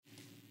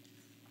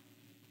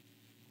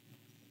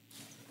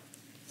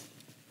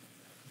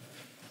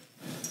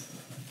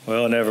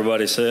Well, and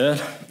everybody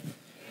said,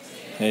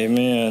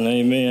 amen,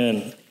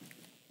 amen.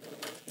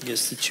 Get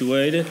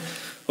situated.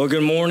 Well,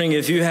 good morning.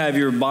 If you have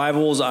your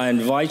Bibles, I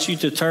invite you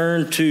to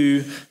turn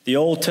to the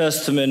Old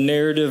Testament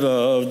narrative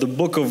of the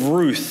book of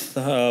Ruth.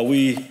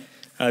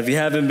 If you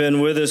haven't been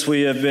with us,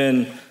 we have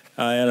been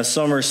in a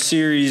summer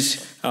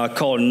series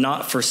called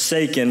Not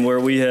Forsaken,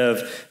 where we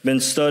have been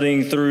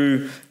studying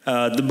through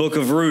the book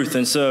of Ruth.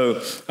 And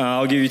so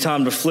I'll give you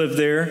time to flip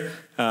there.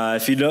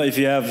 If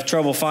you have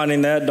trouble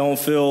finding that, don't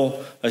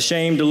feel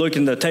ashamed to look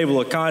in the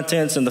table of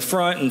contents in the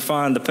front and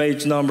find the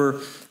page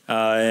number.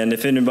 And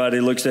if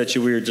anybody looks at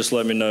you weird, just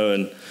let me know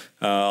and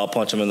I'll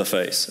punch them in the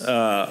face.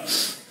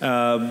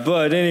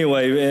 But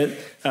anyway,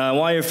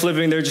 while you're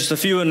flipping, there are just a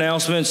few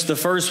announcements. The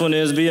first one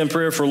is be in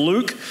prayer for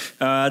Luke.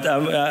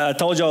 I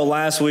told y'all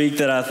last week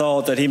that I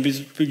thought that he was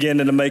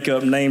beginning to make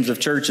up names of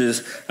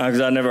churches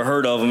because I never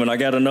heard of them, and I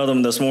got another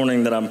one this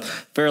morning that I'm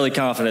fairly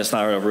confident it's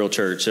not a real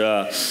church.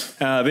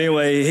 But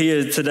anyway, he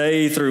is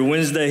today through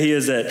Wednesday. He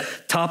is at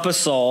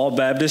Tapasol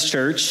Baptist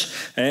Church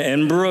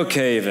in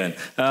Brookhaven.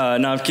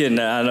 No, I'm kidding.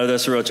 I know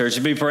that's a real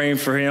church. Be praying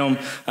for him.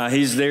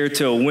 He's there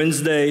till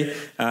Wednesday,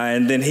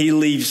 and then he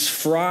leaves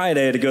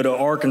Friday to go to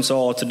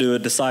Arkansas to do a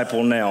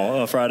Disciple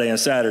Now, Friday and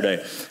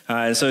Saturday.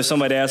 And so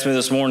somebody asked me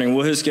this morning,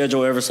 will his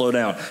schedule ever slow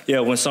down?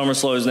 Yeah, when summer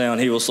slows down,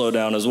 he will slow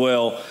down as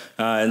well.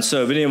 But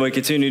anyway,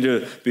 continue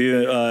to be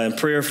in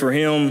prayer for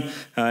him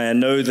and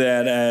know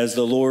that as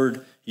the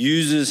Lord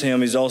uses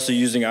him, he's also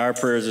using our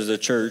prayers as a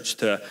church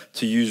to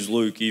use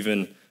Luke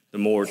even the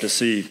more to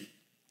see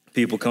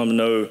people come to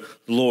know the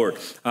Lord.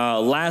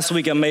 Last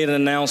week I made an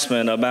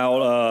announcement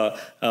about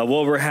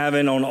what we're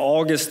having on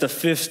August the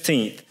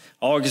 15th.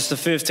 August the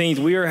 15th,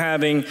 we are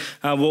having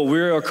what we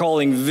are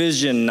calling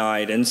Vision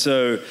Night. And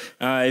so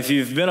if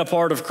you've been a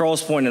part of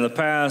Crosspoint in the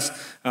past,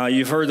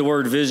 you've heard the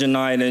word Vision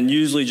Night and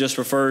usually just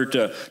referred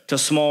to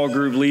small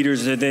group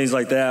leaders and things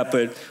like that.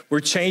 But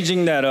we're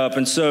changing that up.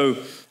 And so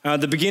at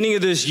the beginning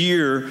of this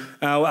year,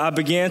 we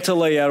began to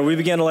lay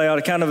out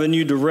a kind of a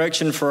new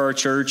direction for our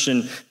church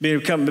and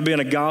being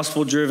a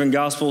gospel-driven,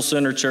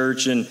 gospel-centered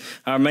church. And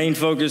our main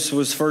focus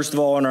was, first of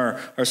all, on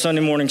our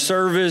Sunday morning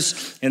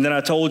service. And then I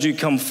told you,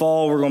 come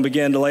fall, we're going to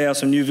begin to lay out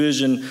some new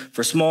vision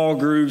for small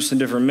groups and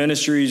different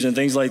ministries and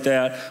things like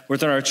that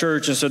within our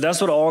church. And so that's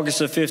what August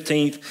the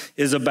 15th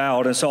is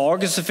about. And so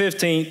August the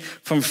 15th,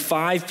 from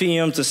 5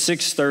 p.m. to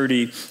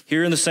 6:30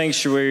 here in the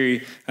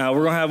sanctuary, we're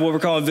going to have what we're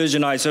calling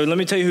Vision Night. So let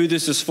me tell you who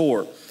this is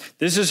for.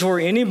 This is for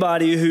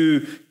anybody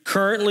who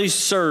currently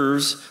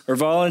serves or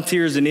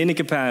volunteers in any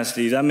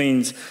capacity. That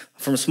means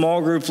from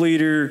small group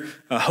leader,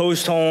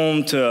 host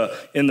home, to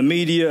in the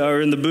media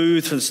or in the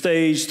booth, from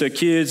stage to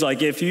kids.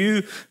 Like if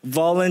you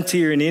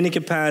volunteer in any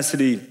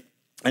capacity,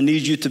 I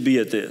need you to be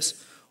at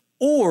this.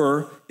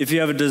 Or if you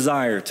have a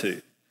desire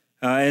to.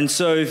 And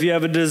so if you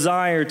have a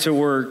desire to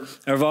work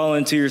or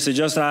volunteer, say,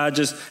 Justin, I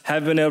just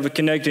haven't been able to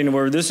connect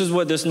anywhere. This is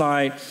what this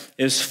night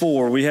is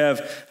for. We have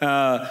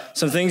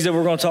some things that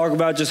we're going to talk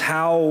about, just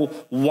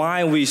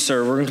why we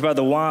serve. We're going to talk about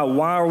the why.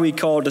 Why are we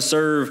called to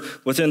serve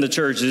within the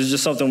church? Is it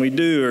just something we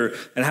do?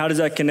 And how does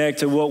that connect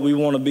to what we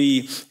want to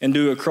be and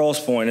do at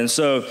Crosspoint? And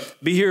so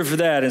be here for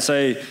that and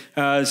say,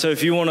 so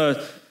if you want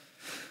to,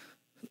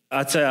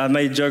 I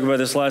made a joke about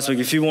this last week.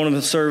 If you want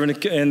to serve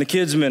in the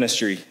kids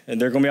ministry, and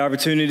there's going to be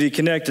opportunity to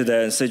connect to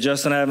that and say,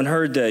 Justin, I haven't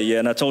heard that yet.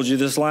 And I told you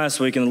this last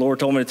week, and the Lord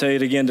told me to tell you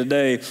it again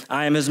today.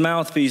 I am his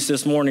mouthpiece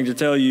this morning to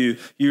tell you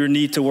you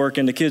need to work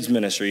in the kids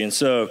ministry. And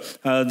so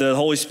the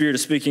Holy Spirit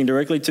is speaking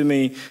directly to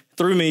me,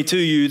 through me to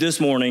you this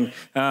morning.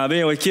 But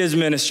anyway, kids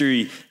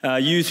ministry,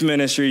 youth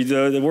ministry,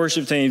 the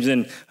worship teams.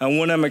 And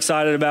one I'm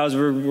excited about is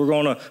we're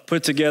going to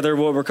put together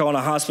what we're calling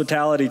a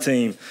hospitality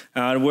team,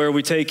 where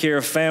we take care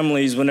of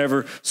families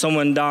whenever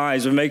someone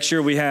dies. We make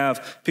sure we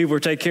have people who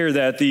take care of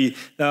that.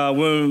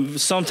 When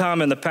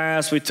sometime in the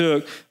past we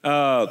took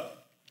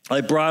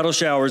like bridal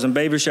showers and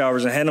baby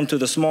showers and hand them to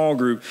the small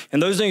group.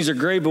 And those things are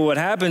great, but what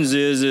happens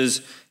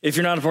is if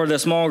you're not a part of that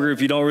small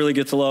group, you don't really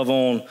get to love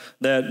on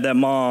that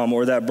mom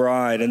or that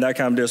bride and that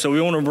kind of deal. So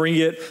we want to bring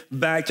it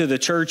back to the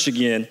church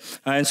again.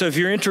 And so if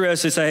you're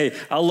interested, say, hey,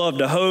 I love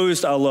to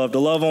host. I love to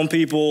love on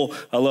people.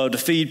 I love to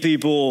feed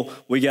people.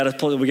 We got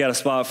a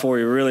spot for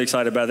you. We're really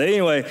excited about that.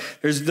 Anyway,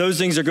 those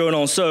things are going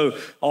on. So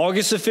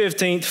August the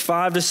 15th,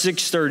 5 to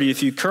 6:30,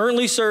 if you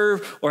currently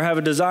serve or have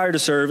a desire to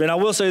serve, and I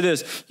will say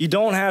this, you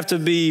don't have to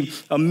be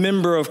a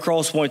member of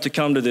Crosspoint to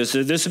come to this.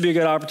 This would be a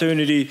good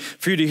opportunity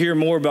for you to hear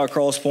more about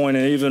Crosspoint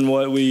and even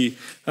what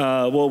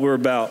we're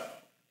about.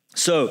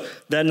 So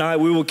that night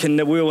we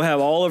will have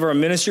all of our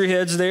ministry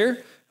heads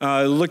there.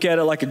 Look at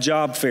it like a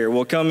job fair.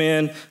 We'll come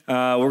in.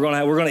 We're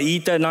gonna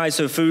eat that night,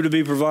 so food will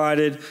be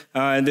provided,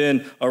 and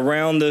then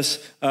around this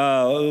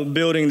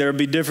building there'll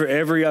be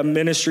every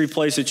ministry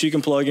place that you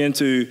can plug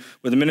into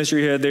with a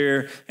ministry head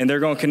there, and they're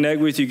gonna connect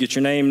with you, get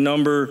your name,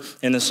 number,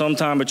 and then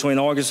sometime between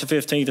August the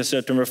 15th and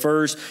September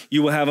 1st,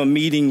 you will have a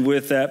meeting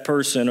with that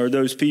person or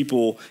those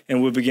people,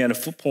 and we'll begin to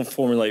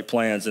formulate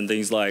plans and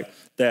things like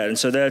that. And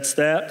so that's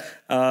that.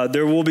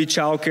 There will be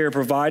childcare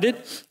provided.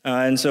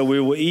 And so we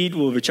will eat,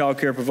 will be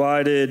childcare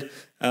provided.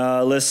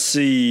 Let's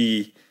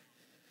see.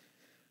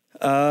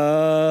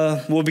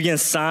 We'll begin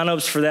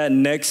sign-ups for that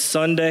next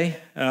Sunday.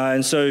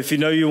 And so if you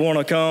know you want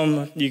to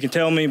come, you can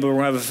tell me, but we're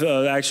going to have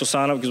an actual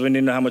sign-up because we need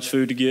to know how much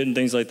food to get and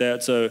things like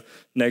that. So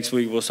next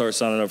week we'll start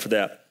signing up for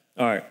that.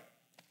 All right,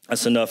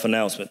 that's enough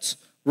announcements.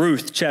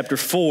 Ruth, chapter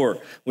 4.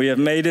 We have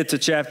made it to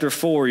chapter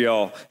 4,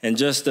 y'all, and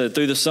just through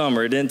the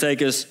summer. It didn't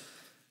take us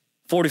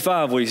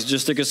 45 weeks, it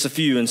just took us a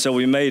few, and so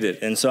we made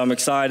it. And so I'm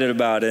excited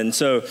about it. And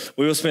so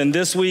we will spend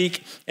this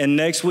week and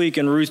next week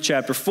in Ruth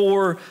chapter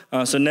 4.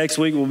 So next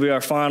week will be our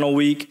final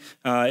week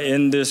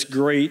in this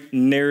great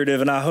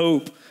narrative. And I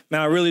hope, man,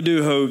 I really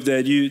do hope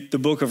that the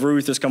book of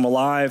Ruth has come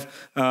alive,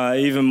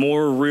 even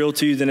more real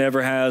to you than it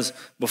ever has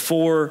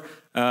before.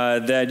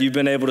 That you've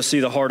been able to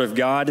see the heart of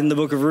God in the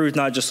book of Ruth,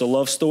 not just a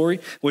love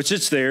story, which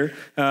it's there.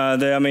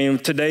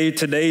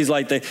 Today's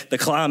like the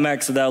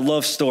climax of that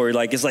love story.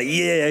 Like, it's like,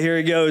 yeah, here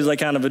it goes, like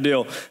kind of a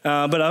deal.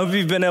 But I hope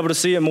you've been able to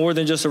see it more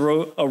than just a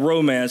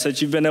romance,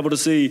 that you've been able to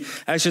see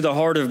actually the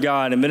heart of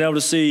God and been able to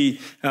see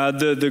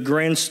the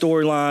grand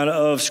storyline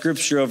of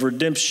Scripture, of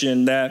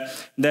redemption, that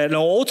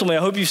ultimately I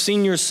hope you've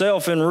seen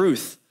yourself in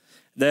Ruth.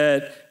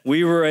 That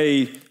we were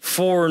a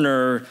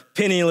foreigner,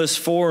 penniless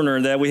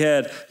foreigner, that we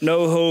had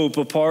no hope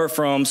apart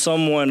from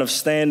someone of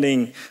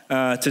standing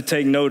to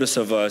take notice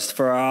of us,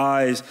 for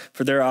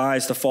their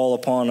eyes to fall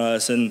upon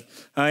us. And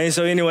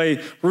so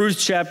anyway, Ruth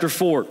chapter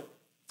 4.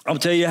 I'll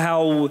tell you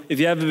how, if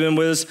you haven't been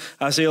with us,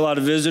 I see a lot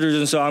of visitors,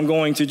 and so I'm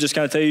going to just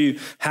kind of tell you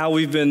how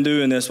we've been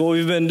doing this. What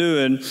we've been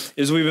doing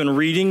is we've been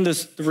reading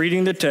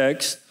the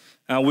text.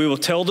 We will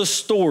tell the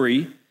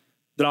story.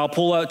 Then I'll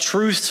pull out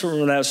truths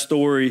from that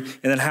story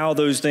and then how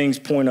those things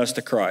point us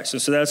to Christ.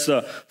 And so that's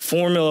the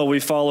formula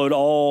we followed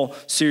all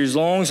series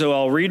long. So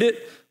I'll read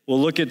it. We'll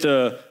look at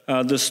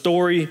the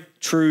story,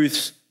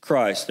 truths,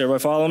 Christ.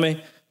 Everybody follow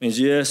me? Means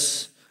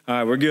yes. All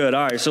right, we're good.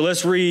 All right, so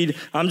let's read.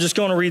 I'm just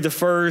going to read the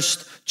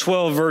first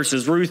 12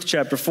 verses. Ruth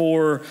chapter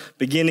 4,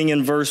 beginning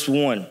in verse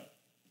 1.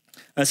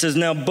 It says,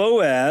 "Now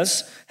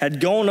Boaz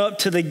had gone up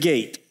to the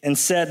gate and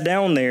sat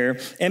down there,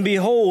 and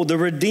behold, the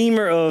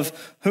Redeemer of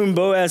whom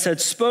Boaz had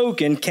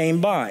spoken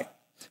came by."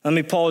 Let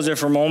me pause there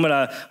for a moment.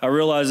 I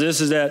realize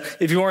this is that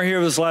if you weren't here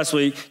with us last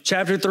week,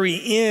 chapter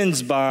 3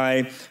 ends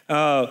by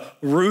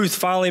Ruth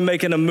finally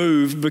making a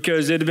move,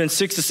 because it had been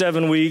 6 to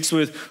 7 weeks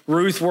with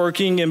Ruth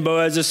working in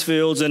Boaz's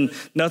fields and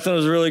nothing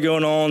was really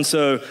going on.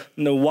 So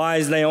the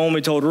wise Naomi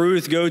told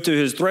Ruth, go to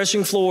his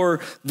threshing floor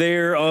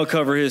there,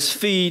 uncover his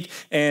feet,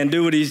 and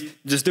do what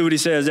he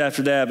says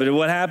after that. But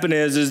what happened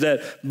is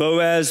that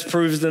Boaz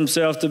proves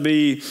himself to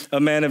be a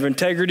man of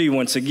integrity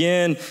once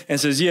again and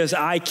says, yes,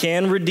 I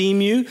can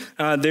redeem you.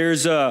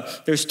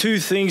 There's two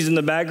things in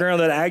the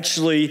background that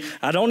actually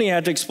I don't even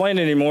have to explain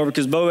it anymore,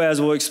 because Boaz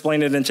will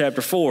explain it in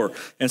chapter 4.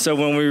 And so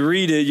when we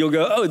read it, you'll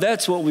go, oh,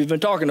 that's what we've been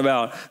talking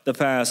about the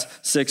past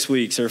 6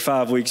 weeks or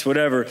 5 weeks,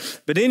 whatever.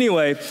 But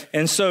anyway,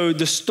 and so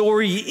the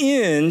story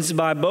ends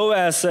by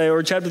Boaz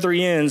or chapter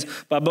 3 ends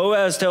by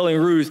Boaz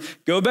telling Ruth,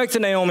 go back to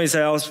Naomi's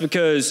house,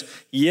 because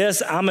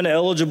yes, I'm an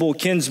eligible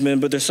kinsman,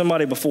 but there's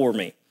somebody before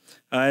me.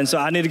 And so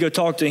I need to go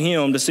talk to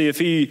him to see if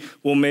he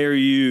will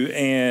marry you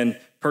and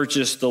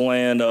purchase the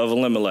land of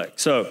Elimelech.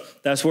 So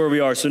that's where we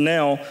are. So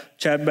now,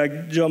 jump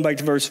back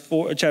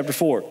to chapter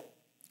 4.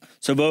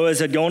 So Boaz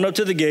had gone up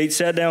to the gate,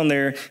 sat down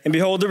there, and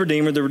behold, the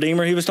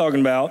Redeemer he was talking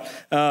about,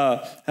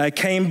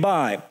 came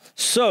by.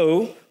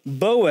 So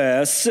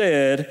Boaz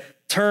said,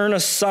 turn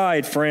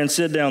aside, friend,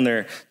 sit down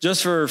there.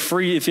 Just for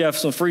free, if you have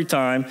some free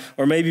time,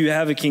 or maybe you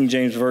have a King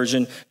James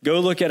Version, go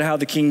look at how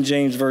the King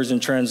James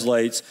Version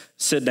translates,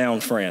 sit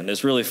down, friend.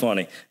 It's really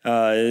funny.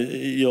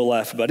 You'll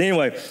laugh about it.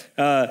 Anyway,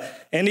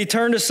 and he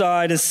turned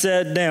aside and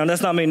sat down.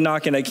 That's not me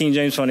knocking at King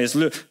James funny.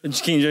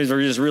 King James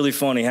Version is really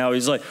funny how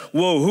he's like,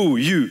 whoa, who,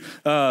 you?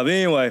 But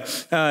anyway,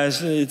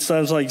 it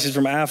sounds like he's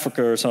from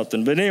Africa or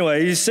something. But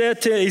anyway, he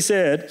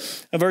said,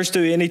 verse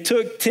 2, and he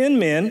took 10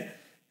 men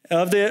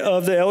of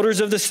the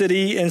elders of the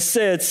city and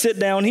said, sit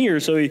down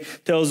here. So he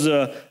tells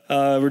the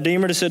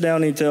Redeemer to sit down,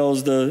 and he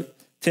tells the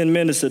 10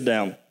 men to sit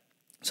down.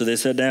 So they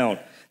sat down.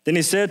 Then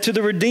he said to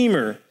the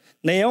Redeemer,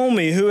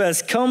 Naomi, who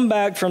has come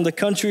back from the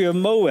country of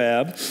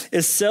Moab,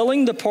 is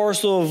selling the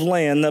parcel of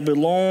land that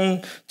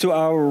belonged to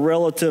our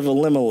relative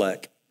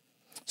Elimelech.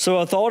 So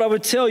I thought I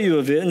would tell you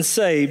of it and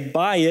say,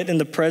 buy it in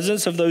the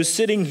presence of those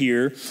sitting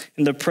here,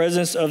 in the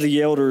presence of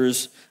the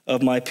elders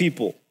of my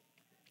people.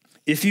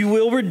 If you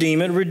will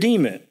redeem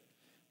it.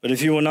 But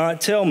if you will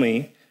not, tell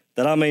me,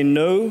 that I may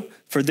know,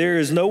 for there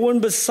is no one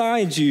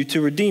besides you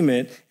to redeem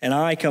it, and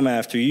I come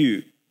after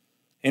you.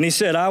 And he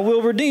said, I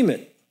will redeem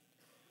it.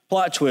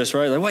 Plot twist,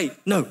 right? Like, wait,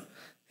 no.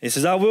 He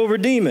says, I will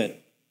redeem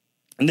it.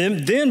 And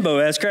then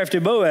Boaz, crafty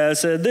Boaz,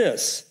 said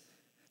this,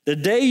 the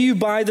day you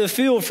buy the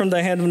field from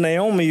the hand of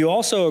Naomi, you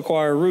also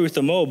acquire Ruth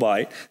the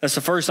Moabite. That's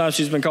the first time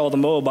she's been called the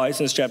Moabite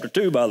since chapter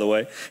 2, by the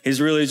way. He's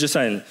really just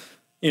saying,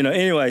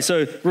 anyway,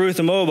 so Ruth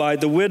the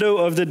Moabite, the widow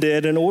of the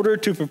dead, in order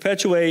to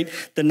perpetuate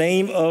the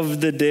name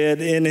of the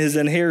dead in his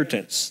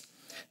inheritance.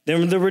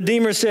 Then the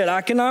Redeemer said,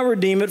 I cannot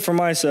redeem it for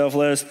myself,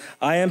 lest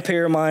I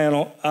impair my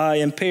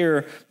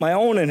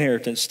own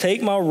inheritance.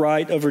 Take my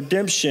right of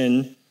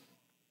redemption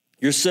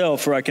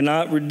yourself, for I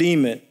cannot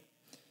redeem it.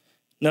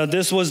 Now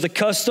this was the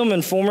custom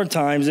in former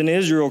times in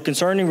Israel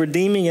concerning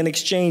redeeming and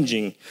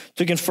exchanging.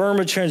 To confirm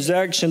a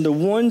transaction, the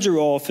one drew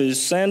off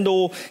his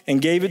sandal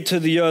and gave it to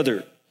the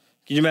other.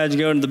 Can you imagine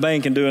going to the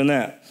bank and doing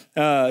that?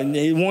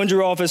 One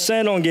drew off his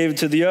sandal and gave it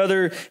to the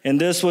other,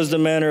 and this was the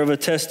manner of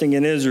attesting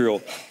in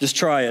Israel. Just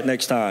try it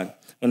next time.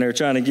 When they're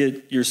trying to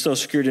get your social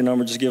security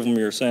number, just give them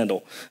your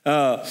sandal.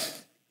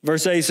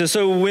 Verse 8 says,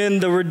 so when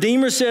the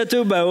Redeemer said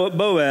to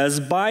Boaz,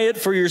 buy it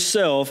for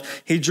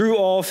yourself, he drew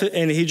off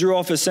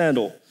his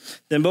sandal.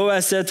 Then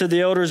Boaz said to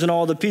the elders and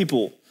all the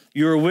people,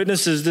 you are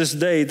witnesses this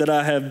day that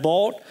I have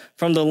bought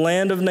from the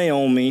land of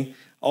Naomi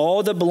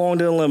all that belonged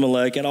to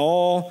Elimelech and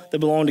all that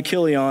belonged to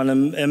Chilion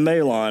and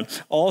Mahlon,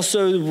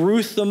 also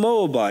Ruth the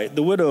Moabite,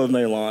 the widow of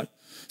Mahlon.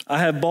 I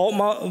have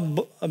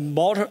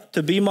bought her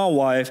to be my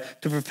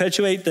wife to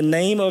perpetuate the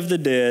name of the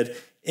dead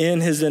in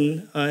his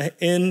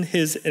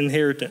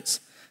inheritance,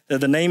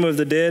 that the name of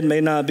the dead may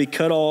not be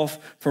cut off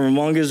from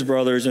among his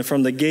brothers and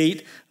from the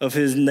gate of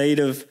his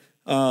native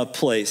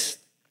place.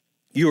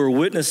 You are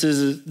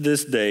witnesses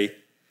this day.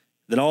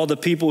 Then all the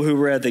people who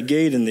were at the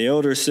gate and the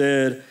elders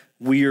said,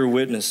 we are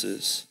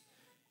witnesses.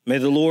 May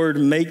the Lord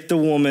make the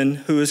woman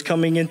who is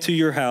coming into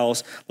your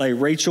house like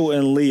Rachel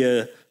and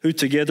Leah, who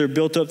together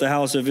built up the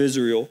house of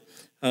Israel.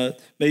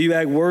 May you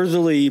act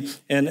worthily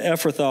in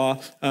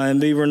Ephrathah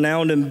and be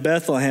renowned in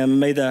Bethlehem.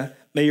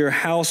 May your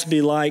house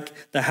be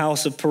like the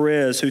house of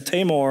Perez, who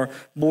Tamar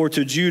bore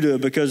to Judah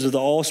because of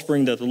the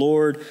offspring that the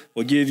Lord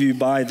will give you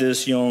by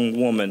this young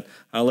woman.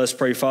 Let's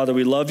pray. Father,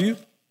 we love you.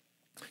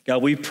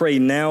 God, we pray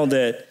now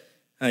that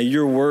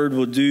your word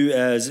will do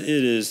as it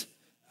is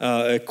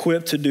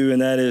equipped to do,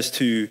 and that is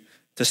to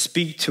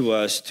speak to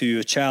us,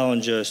 to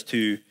challenge us,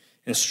 to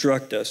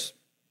instruct us.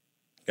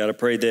 God, I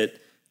pray that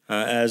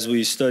as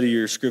we study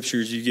your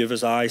scriptures, you give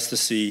us eyes to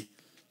see,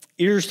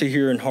 ears to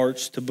hear, and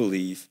hearts to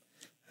believe.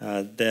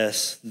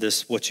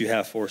 That's what you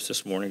have for us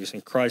this morning. It's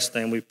in Christ's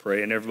name we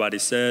pray. And everybody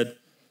said,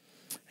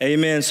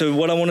 amen. So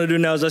what I want to do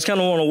now is I just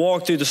kind of want to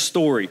walk through the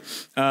story.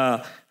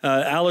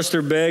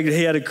 Alistair begged,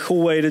 he had a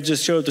cool way to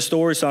just show up the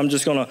story, so I'm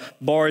just going to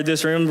borrow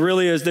this from him.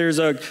 Really, there's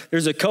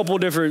a couple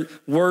different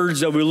words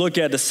that we look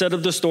at to set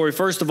up the story.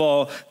 First of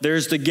all,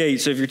 there's the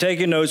gate. So if you're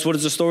taking notes, what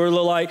does the story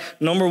look like?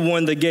 Number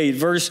one, the gate.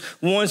 Verse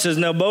 1 says,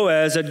 now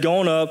Boaz had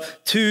gone up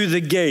to the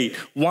gate.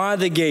 Why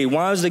the gate?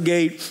 Why is the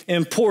gate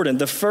important?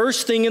 The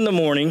first thing in the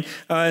morning,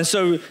 and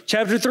so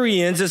chapter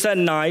 3 ends, it's at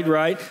night,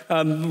 right?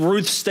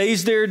 Ruth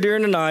stays there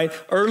during the night.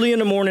 Early in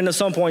the morning at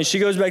some point, she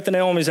goes back to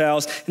Naomi's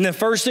house, and then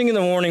first thing in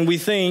the morning, we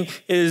think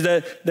is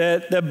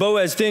that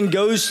Boaz then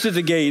goes to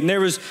the gate. And there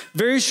was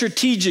very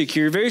strategic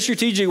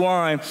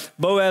why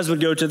Boaz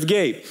would go to the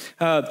gate.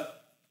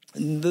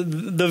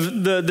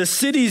 The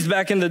cities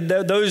back in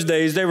those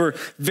days, they were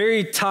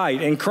very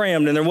tight and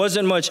crammed, and there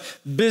wasn't much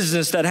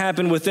business that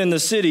happened within the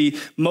city.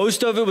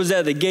 Most of it was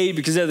at the gate,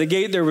 because at the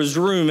gate there was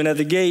room, and at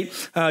the gate,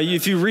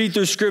 if you read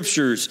through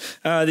scriptures,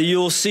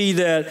 you'll see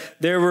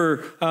that there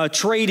were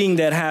trading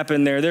that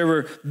happened there. There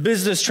were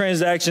business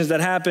transactions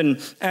that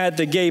happened at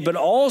the gate, but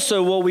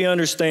also what we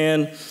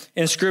understand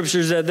in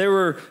scriptures that there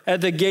were at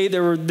the gate.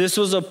 This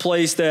was a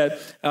place that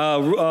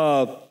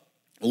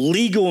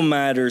legal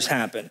matters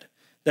happened.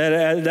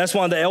 That's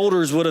why the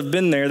elders would have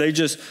been there. They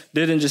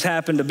didn't just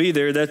happen to be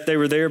there. That they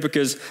were there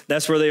because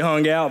that's where they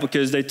hung out,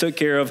 because they took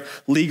care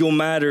of legal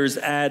matters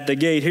at the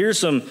gate. Here's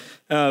some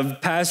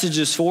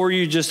passages for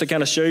you just to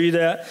kind of show you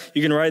that.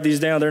 You can write these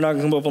down. They're not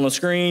going to come up on the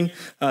screen.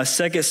 2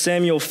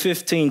 Samuel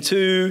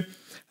 15:2.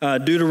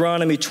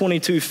 Deuteronomy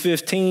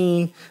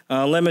 22:15,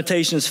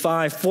 Lamentations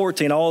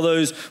 5:14. All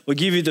those will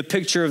give you the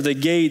picture of the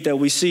gate that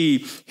we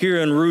see here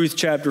in Ruth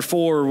chapter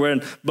 4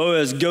 when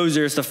Boaz goes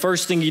there. It's the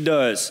first thing he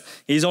does.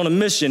 He's on a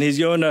mission. He's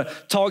going to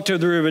talk to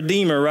the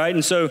Redeemer, right?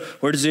 And so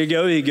where does he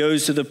go? He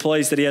goes to the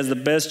place that he has the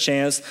best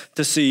chance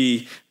to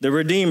see the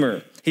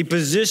Redeemer. He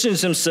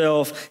positions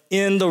himself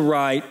in the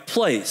right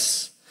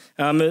place.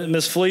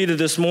 Miss Fleeta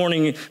this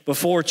morning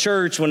before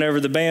church, whenever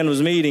the band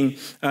was meeting,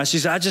 she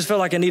said, I just felt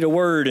like I need a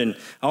word. And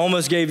I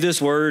almost gave this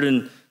word.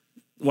 And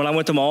when I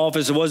went to my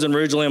office, it wasn't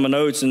originally in my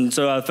notes. And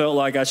so I felt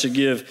like I should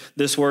give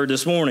this word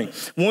this morning.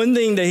 One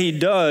thing that he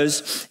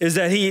does is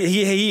that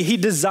he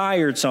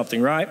desired something,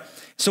 right?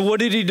 So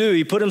what did he do?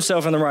 He put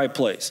himself in the right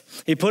place.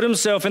 He put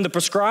himself in the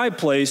prescribed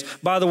place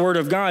by the word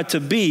of God to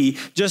be,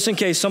 just in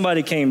case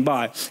somebody came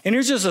by. And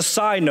here's just a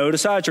side note, a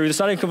side truth, it's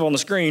not even come up on the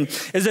screen,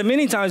 is that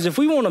many times if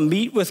we want to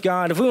meet with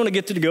God, if we want to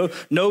get to go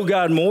know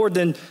God more,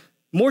 then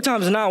more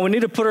times than not, we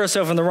need to put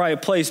ourselves in the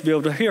right place to be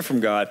able to hear from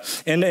God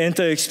and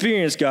to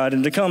experience God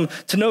and to come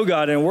to know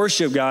God and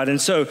worship God. And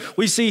so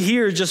we see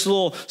here, just a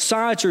little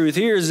side truth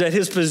here, is that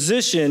his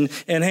position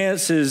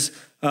enhances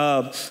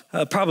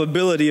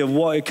probability of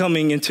what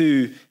coming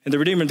into the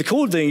Redeemer. The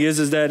cool thing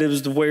is that it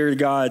was where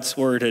God's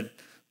word had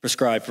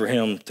prescribed for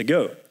him to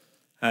go.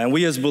 And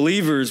we as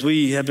believers,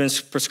 we have been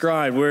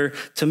prescribed where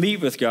to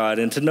meet with God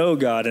and to know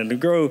God and to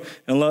grow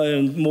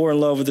and more in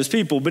love with his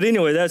people. But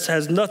anyway, that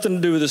has nothing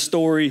to do with the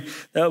story.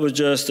 That was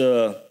just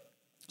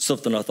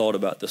something I thought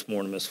about this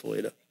morning, Miss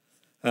Felita.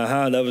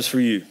 That was for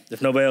you.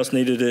 If nobody else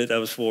needed it, that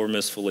was for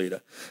Miss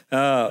Felita.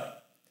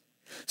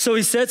 So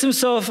he sets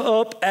himself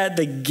up at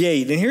the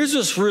gate. And here's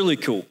what's really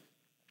cool.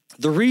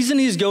 The reason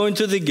he's going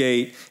to the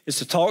gate is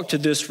to talk to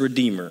this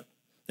Redeemer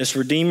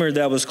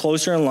that was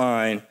closer in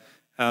line,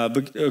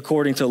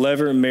 according to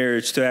levirate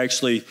marriage, to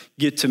actually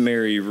get to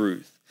marry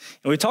Ruth.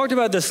 And we talked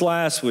about this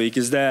last week,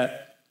 is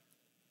that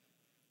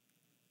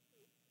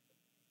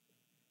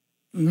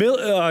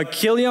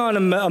Chilion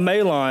and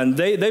Mahlon,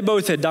 they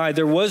both had died.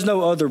 There was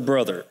no other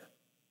brother.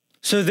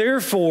 So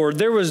therefore,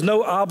 there was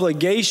no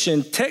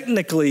obligation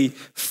technically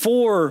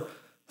for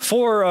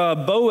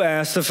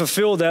Boaz to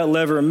fulfill that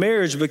levirate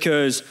marriage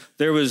because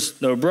there was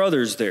no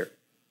brothers there.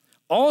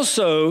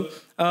 Also,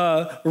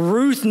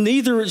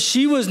 Ruth,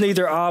 she was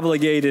neither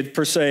obligated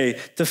per se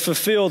to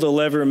fulfill the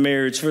levirate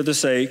marriage for the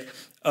sake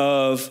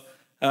of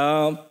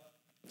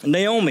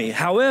Naomi.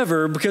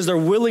 However, because their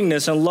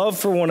willingness and love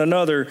for one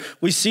another,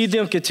 we see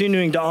them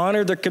continuing to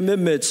honor their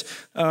commitments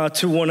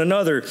to one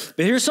another.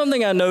 But here's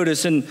something I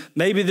noticed, and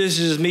maybe this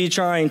is me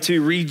trying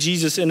to read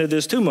Jesus into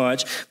this too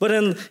much, but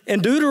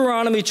in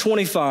Deuteronomy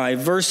 25,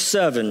 verse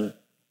 7,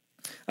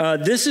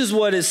 this is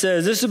what it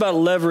says. This is about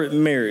levirate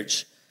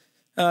marriage.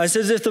 It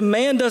says, if the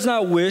man does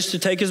not wish to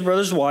take his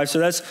brother's wife, so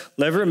that's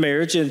levirate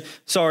marriage. And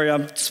sorry,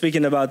 I'm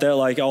speaking about that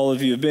like all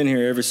of you have been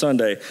here every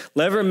Sunday.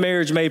 Levirate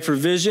marriage made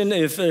provision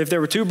if there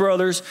were two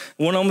brothers,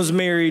 one of them was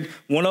married,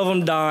 one of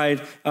them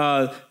died,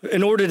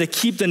 in order to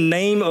keep the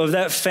name of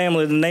that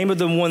family, the name of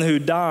the one who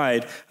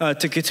died,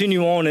 to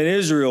continue on in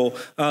Israel.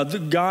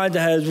 God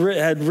had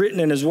written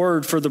in his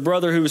word for the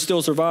brother who was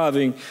still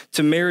surviving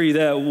to marry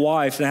that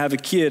wife and have a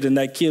kid, and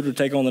that kid would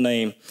take on the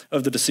name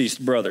of the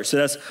deceased brother. So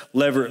that's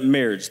levirate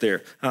marriage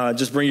there.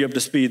 Just bring you up to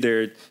speed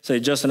there.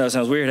 Say, Justin, that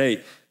sounds weird.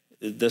 Hey,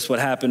 that's what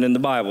happened in the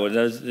Bible.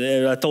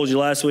 I told you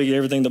last week,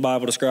 everything the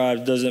Bible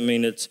describes doesn't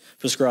mean it's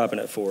prescribing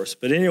it for us.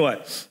 But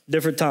anyway,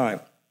 different time.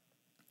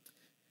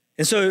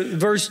 And so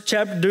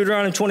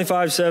Deuteronomy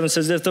 25:7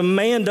 says, if the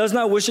man does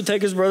not wish to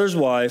take his brother's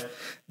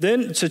wife,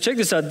 so check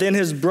this out, then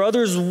his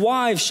brother's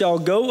wife shall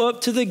go up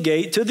to the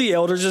gate to the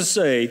elders and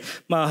say,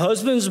 my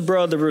husband's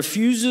brother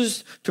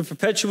refuses to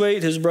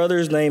perpetuate his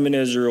brother's name in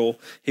Israel.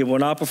 He will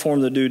not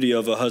perform the duty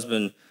of a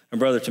husband and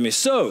brother to me.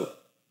 So,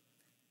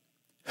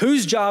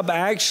 whose job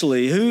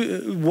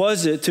who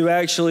was it to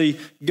actually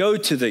go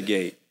to the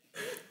gate?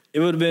 It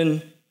would have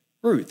been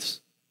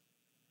Ruth's.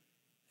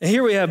 And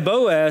here we have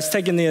Boaz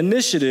taking the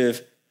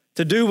initiative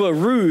to do what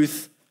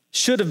Ruth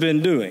should have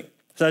been doing.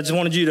 So I just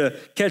wanted you to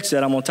catch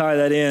that. I'm going to tie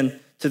that in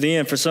to the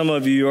end for some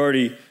of you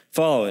already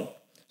following.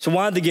 So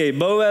why the gate?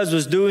 Boaz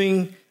was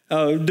doing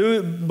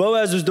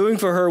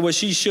for her what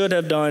she should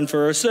have done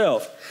for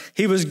herself.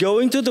 He was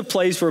going to the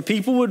place where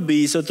people would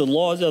be so that the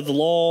laws of the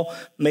law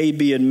may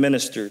be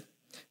administered.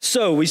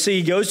 So we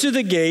see he goes to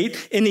the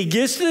gate, and he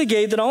gets to the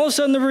gate, then all of a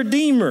sudden the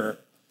Redeemer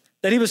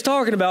that he was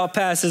talking about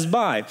passes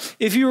by.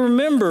 If you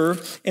remember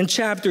in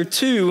chapter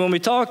 2, when we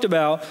talked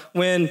about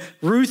when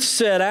Ruth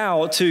set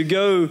out to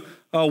go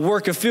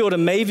work a field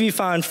and maybe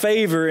find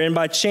favor, and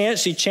by chance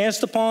she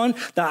chanced upon,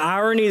 the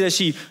irony that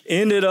she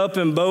ended up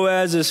in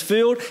Boaz's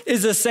field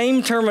is the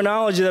same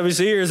terminology that we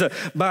see here, is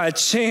by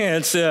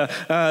chance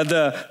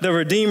the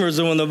Redeemer's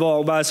the one that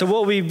walked by. So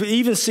what we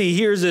even see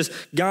here is this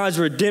God's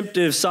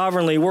redemptive,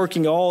 sovereignly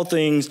working all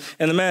things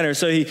in the manner.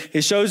 So he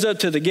shows up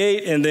to the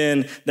gate, and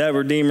then that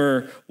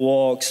Redeemer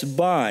walks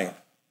by.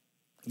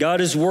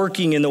 God is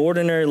working in the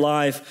ordinary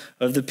life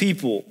of the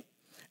people.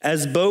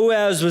 As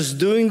Boaz was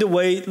doing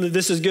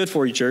this is good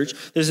for you, church.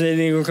 This isn't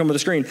even going to come on the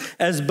screen.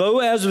 As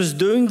Boaz was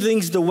doing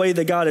things the way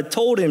that God had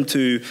told him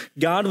to,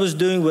 God was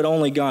doing what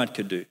only God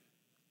could do.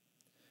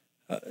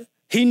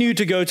 He knew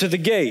to go to the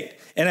gate.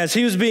 And as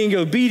he was being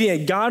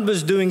obedient, God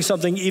was doing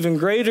something even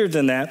greater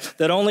than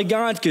that only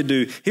God could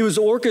do. He was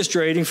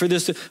orchestrating for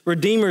this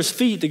Redeemer's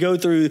feet to go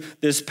through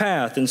this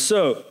path. And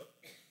so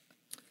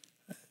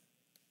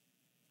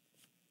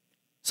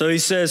he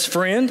says,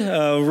 friend,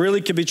 really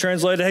could be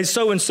translated, hey,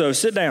 so-and-so,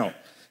 sit down.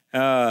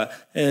 And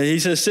he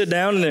says, sit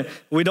down, and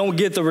we don't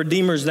get the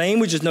Redeemer's name.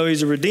 We just know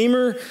he's a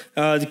Redeemer.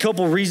 A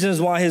couple of reasons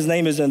why his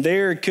name isn't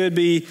there. It could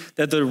be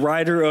that the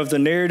writer of the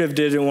narrative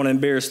didn't want to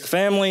embarrass the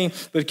family,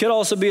 but it could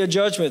also be a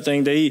judgment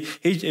thing that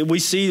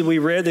we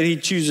read that he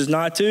chooses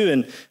not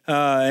to.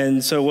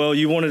 And so, well,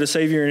 you wanted to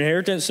save your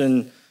inheritance,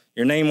 and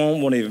your name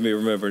won't even be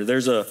remembered.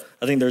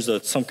 I think there's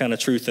some kind of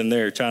truth in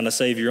there, trying to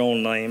save your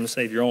own name,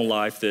 save your own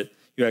life, that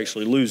you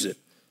actually lose it.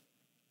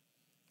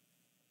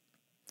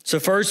 So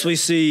first we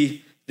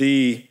see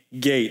the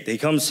gate. He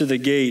comes to the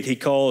gate. He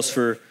calls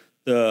for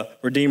the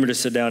Redeemer to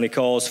sit down. He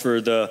calls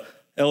for the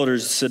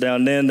elders to sit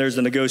down. Then there's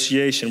the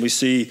negotiation. We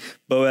see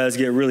Boaz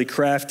get really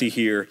crafty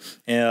here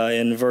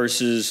in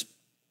verses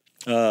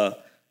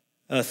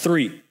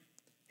 3.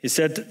 He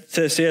said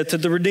to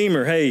the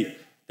Redeemer, hey,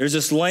 there's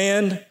this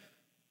land.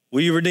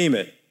 Will you redeem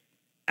it?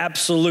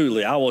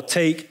 Absolutely. I will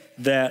take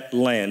that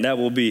land. That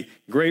will be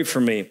great for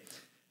me.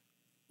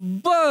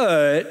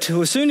 But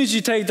as soon as you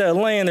take that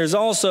land, there's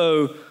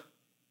also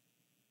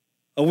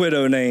a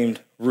widow named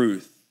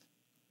Ruth,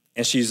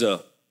 and she's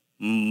a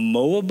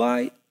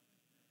Moabite.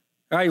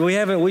 Right?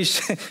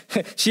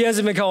 She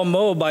hasn't been called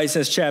Moabite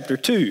since chapter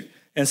 2.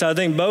 And so I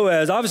think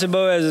obviously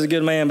Boaz is a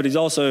good man, but he's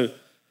also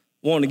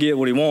wanting to get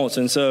what he wants.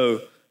 And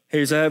so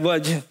he said,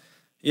 but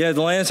yeah,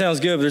 the land sounds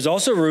good, but there's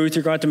also Ruth.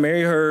 You're going to have to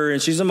marry her,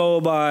 and she's a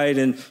Moabite,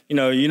 and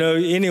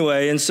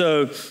anyway. And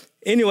so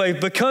anyway,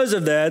 because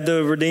of that,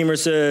 the Redeemer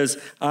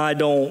says, I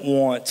don't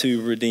want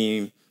to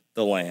redeem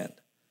the land.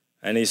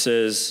 And he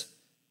says,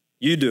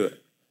 you do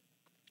it.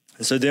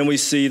 And so then we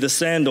see the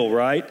sandal,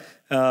 right?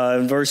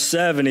 In verse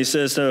 7, he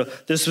says, so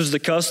this was the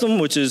custom,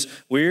 which is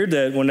weird,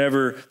 that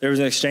whenever there was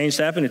an exchange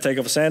happen, you take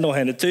off a sandal,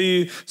 hand it to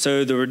you.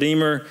 So the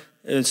Redeemer,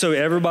 and so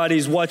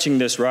everybody's watching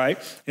this, right?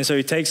 And so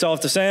he takes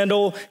off the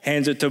sandal,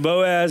 hands it to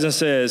Boaz, and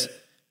says,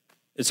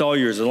 it's all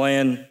yours. The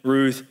land,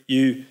 Ruth,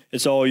 you,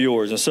 it's all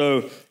yours. And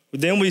so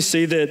then we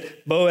see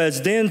that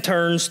Boaz then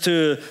turns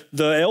to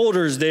the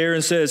elders there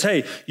and says,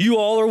 hey, you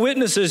all are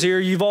witnesses here.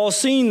 You've all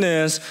seen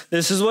this.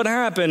 This is what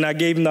happened. I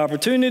gave him the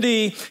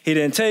opportunity. He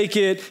didn't take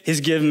it.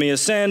 He's given me a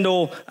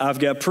sandal. I've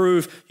got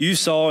proof. You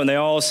saw. And they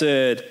all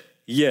said,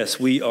 yes,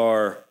 we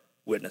are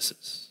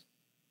witnesses.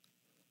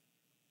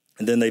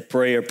 And then they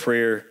pray a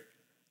prayer,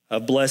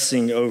 a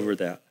blessing over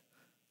that.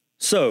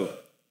 So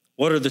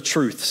what are the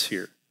truths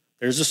here?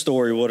 There's a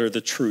story. What are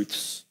the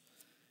truths?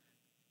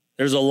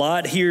 There's a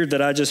lot here that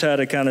I just had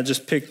to kind of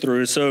just pick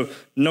through. So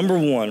number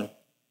one,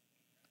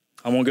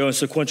 I'm going to go in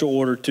sequential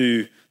order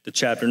to the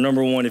chapter.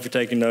 Number one, if you're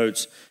taking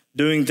notes,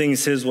 doing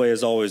things his way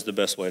is always the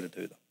best way to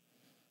do them.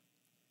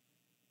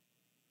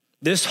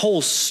 This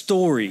whole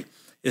story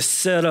is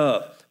set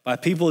up by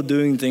people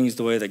doing things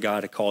the way that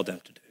God had called them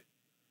to do.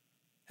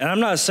 And I'm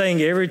not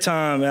saying every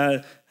time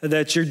that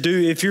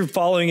if you're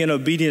following in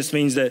obedience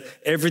means that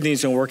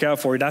everything's going to work out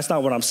for you. That's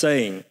not what I'm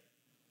saying.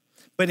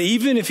 But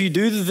even if you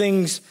do the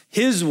things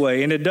his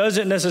way and it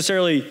doesn't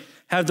necessarily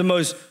have the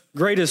most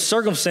greatest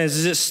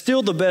circumstances, it's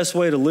still the best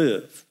way to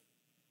live.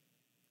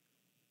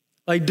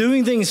 Like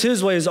doing things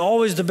his way is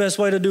always the best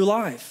way to do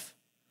life.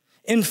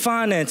 In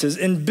finances,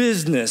 in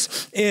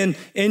business, in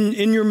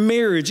your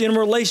marriage, in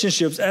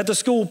relationships, at the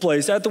school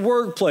place, at the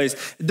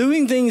workplace,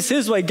 doing things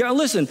his way. God,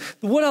 listen,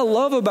 what I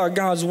love about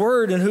God's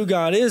word and who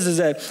God is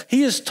that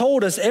he has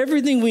told us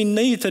everything we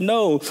need to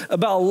know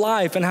about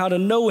life and how to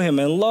know him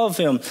and love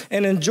him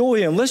and enjoy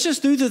him. Let's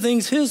just do the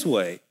things his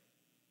way.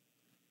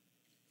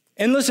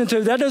 And listen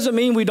to, that doesn't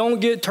mean we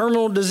don't get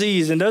terminal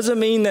disease and doesn't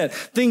mean that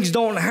things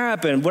don't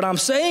happen. What I'm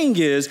saying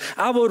is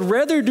I would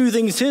rather do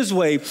things his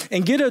way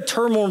and get a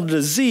terminal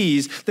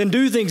disease than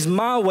do things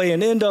my way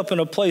and end up in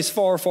a place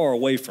far, far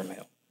away from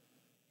him.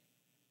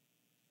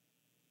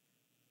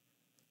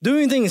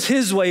 Doing things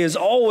his way is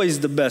always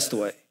the best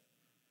way.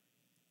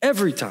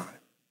 Every time.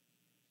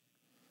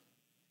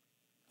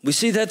 We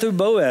see that through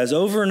Boaz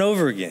over and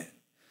over again.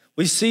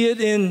 We see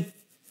it in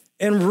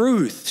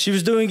Ruth. She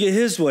was doing it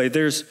his way.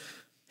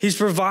 He's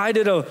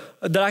provided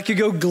that I could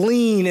go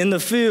glean in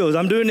the fields.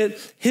 I'm doing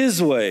it his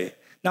way.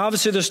 Now,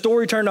 obviously, the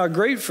story turned out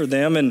great for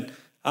them, and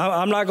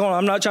I'm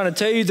not trying to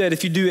tell you that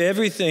if you do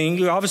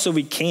everything, obviously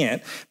we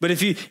can't. But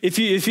if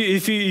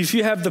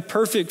you have the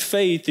perfect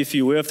faith, if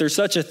you will, if there's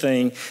such a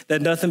thing,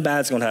 that nothing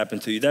bad's going to happen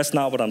to you. That's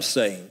not what I'm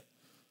saying.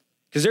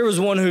 Because there was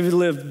one who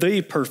lived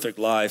the perfect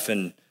life,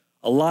 and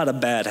a lot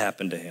of bad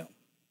happened to him.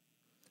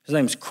 His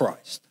name's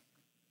Christ.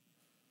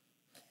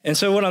 And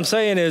so what I'm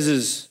saying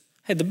is.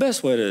 Hey, the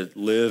best way to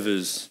live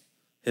is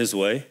his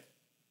way,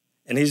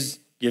 and he's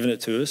given it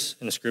to us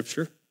in the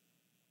scripture.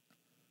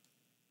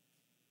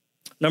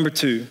 Number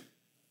two,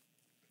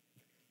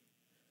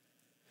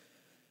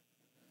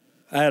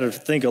 I had to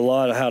think a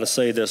lot of how to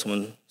say this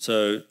one,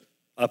 so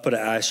I put an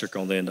asterisk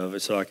on the end of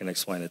it so I can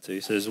explain it to you.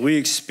 It says, we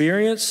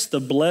experience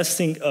the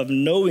blessing of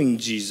knowing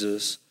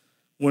Jesus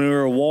when we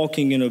are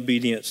walking in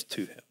obedience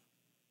to him.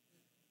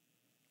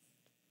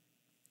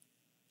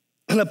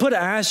 And I put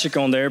an asterisk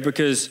on there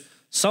because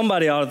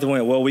somebody ought to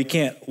went, well, we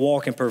can't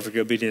walk in perfect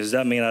obedience. Does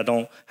that mean I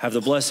don't have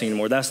the blessing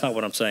anymore? That's not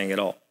what I'm saying at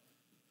all.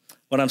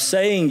 What I'm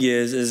saying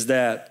is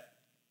that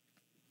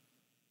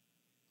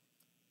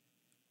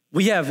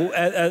we have,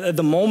 at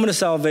the moment of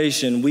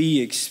salvation,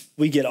 we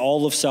get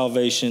all of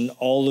salvation,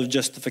 all of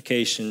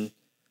justification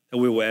that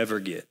we will ever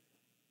get.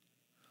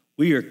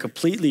 We are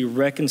completely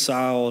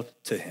reconciled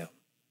to him.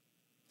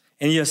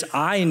 And yes,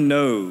 I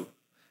know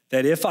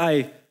that if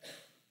I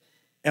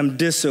am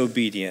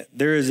disobedient,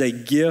 there is a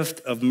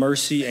gift of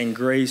mercy and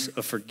grace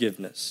of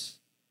forgiveness.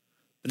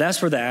 But that's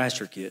where the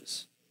asterisk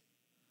is.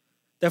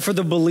 That for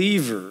the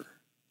believer,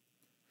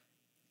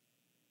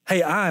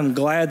 hey, I'm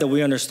glad that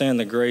we understand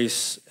the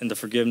grace and the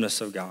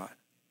forgiveness of God.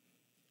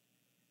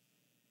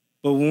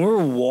 But when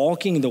we're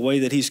walking the way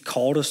that he's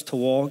called us to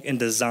walk and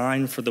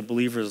designed for the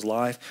believer's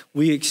life,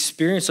 we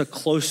experience a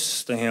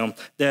closeness to him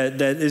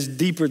that is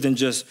deeper than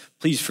just,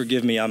 please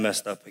forgive me, I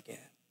messed up again.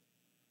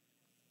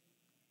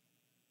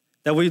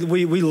 That we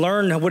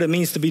learn what it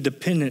means to be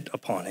dependent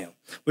upon him.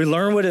 We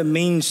learn what it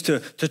means to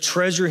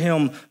treasure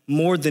him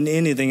more than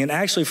anything. And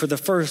actually, for the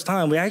first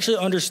time, we actually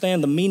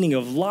understand the meaning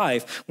of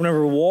life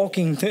whenever we're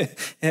walking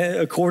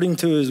according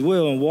to his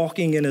will and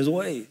walking in his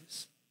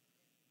ways.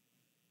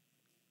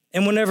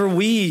 And whenever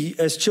we,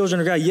 as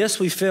children of God, yes,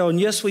 we fail, and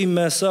yes, we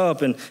mess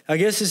up. And I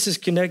guess this is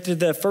connected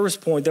to that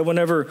first point, that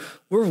whenever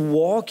we're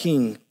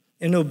walking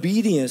in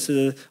obedience,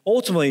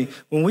 ultimately,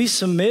 when we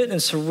submit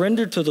and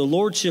surrender to the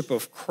lordship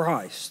of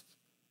Christ,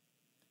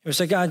 and we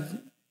say,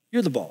 God,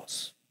 you're the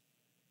boss.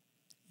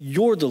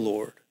 You're the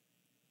Lord.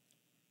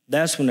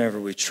 That's whenever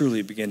we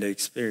truly begin to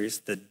experience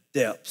the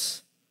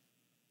depths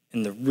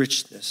and the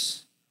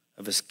richness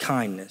of his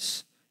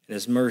kindness and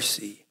his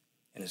mercy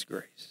and his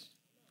grace.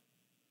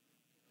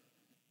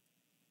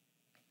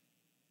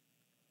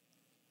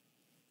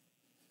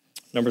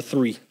 Number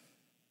 3.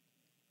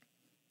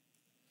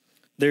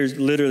 There's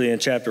literally in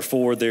chapter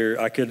 4 there,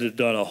 I could have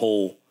done a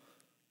whole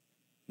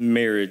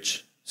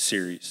marriage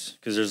series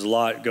because there's a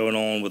lot going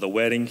on with a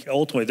wedding.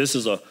 Ultimately, this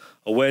is a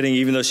wedding,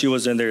 even though she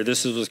wasn't there,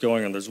 this is what's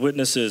going on. There's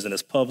witnesses and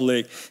it's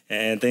public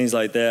and things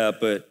like that.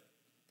 But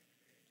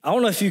I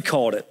don't know if you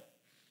caught it,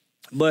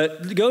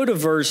 but go to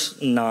verse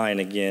 9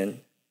 again.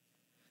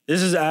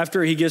 This is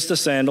after he gets the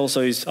sandal.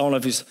 So I don't know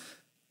if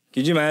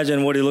could you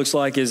imagine what he looks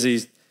like as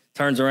he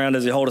turns around,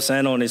 as he hold a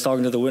sandal and he's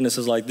talking to the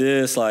witnesses like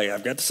this, like,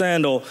 I've got the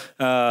sandal.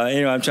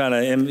 I'm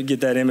trying to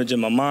get that image in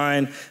my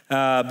mind.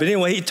 But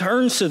anyway, he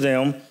turns to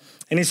them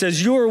and he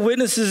says, you are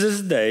witnesses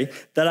this day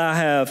that I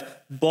have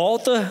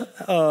bought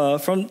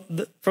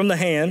from the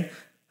hand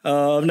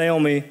of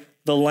Naomi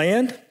the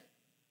land,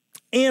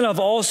 and I've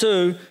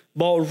also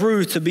bought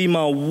Ruth to be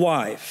my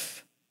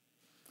wife.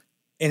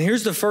 And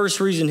here's the first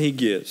reason he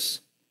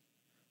gives: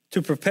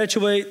 to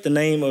perpetuate the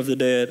name of the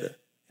dead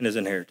in his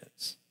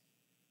inheritance.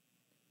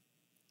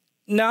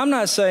 Now, I'm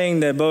not saying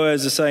that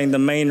Boaz is saying the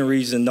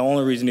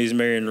only reason he's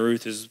marrying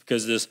Ruth is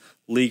because of this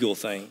legal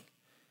thing.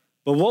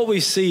 But what we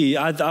see,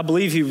 I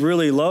believe he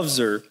really loves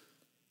her,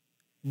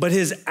 but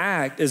his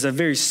act is a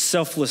very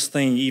selfless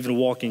thing, even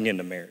walking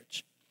into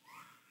marriage.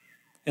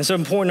 And so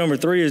point number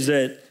 3 is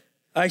that,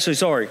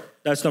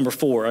 that's number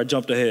 4. I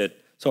jumped ahead.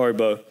 Sorry,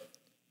 Bo.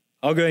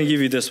 I'll go ahead and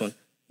give you this one.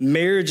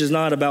 Marriage is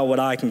not about what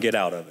I can get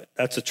out of it.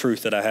 That's the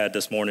truth that I had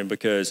this morning,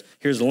 because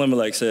here's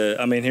Elimelech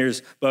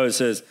here's Boaz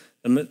says,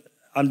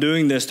 I'm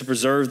doing this to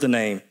preserve the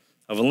name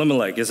of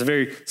Elimelech. It's a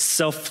very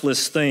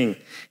selfless thing.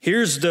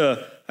 Here's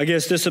I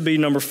guess this would be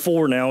number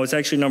 4 now. It's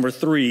actually number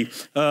 3,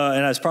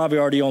 and it's probably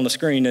already on the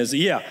screen.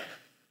 The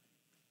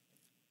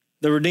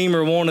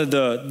Redeemer wanted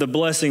the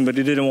blessing, but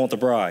he didn't want the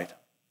bride.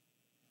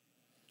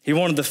 He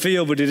wanted the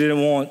field, but he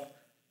didn't want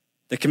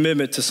the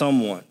commitment to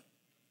someone.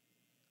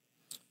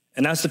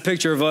 And that's the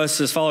picture of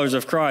us as followers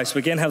of Christ.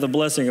 We can't have the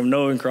blessing of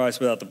knowing Christ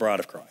without the bride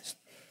of Christ.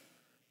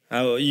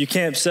 You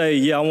can't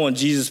say, I want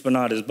Jesus, but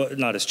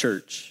not his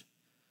church.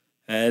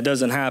 And it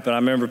doesn't happen. I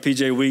remember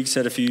P.J. Weeks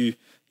said a few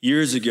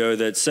years ago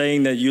that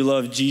saying that you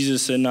love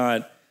Jesus and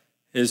not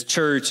his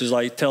church is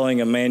like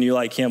telling a man you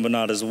like him but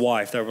not his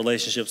wife. That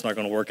relationship's not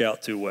going to work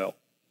out too well.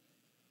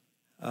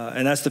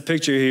 And that's the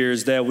picture here,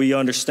 is that we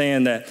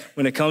understand that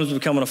when it comes to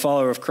becoming a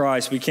follower of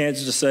Christ, we can't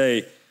just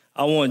say,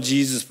 I want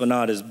Jesus but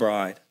not his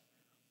bride.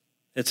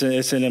 It's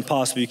an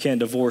impossible. You can't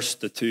divorce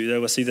the two.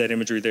 We'll see that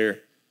imagery there.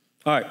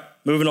 All right,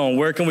 moving on.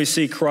 Where can we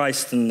see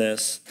Christ in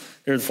this?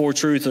 There's 4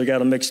 truths. I got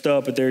them mixed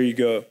up, but there you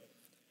go.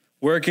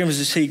 Where can we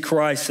see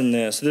Christ in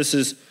this? This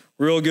is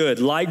real good.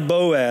 Like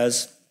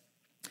Boaz,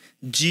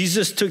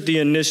 Jesus took the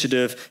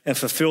initiative and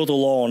fulfilled the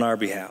law on our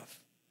behalf.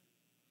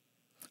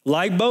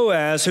 Like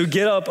Boaz, who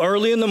get up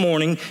early in the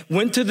morning,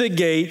 went to the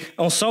gate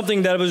on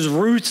something that was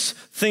Ruth's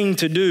thing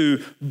to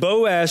do,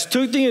 Boaz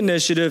took the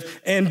initiative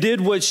and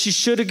did what she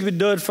should have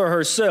done for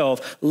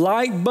herself.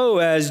 Like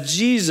Boaz,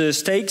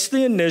 Jesus takes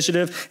the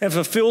initiative and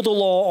fulfilled the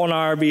law on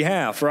our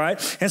behalf, right?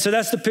 And so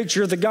that's the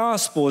picture of the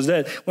gospel, is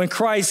that when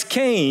Christ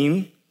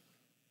came,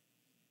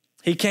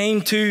 he came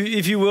to,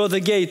 if you will,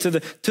 the gate, to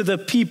the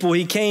people.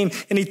 He came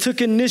and he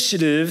took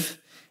initiative,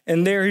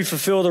 and there he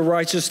fulfilled the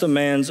righteous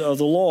demands of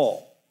the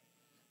law.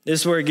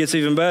 This is where it gets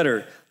even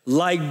better.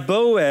 Like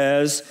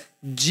Boaz,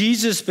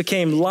 Jesus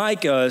became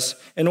like us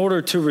in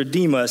order to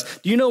redeem us.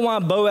 Do you know why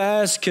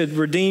Boaz could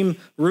redeem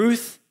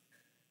Ruth?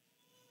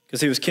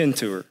 Because he was kin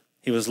to her.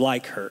 He was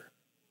like her.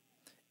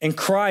 And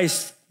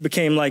Christ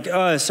became like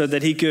us so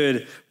that he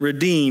could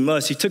redeem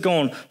us. He took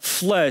on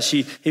flesh.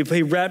 He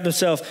wrapped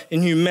himself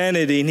in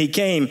humanity, and he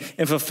came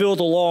and fulfilled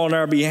the law on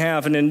our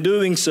behalf. And in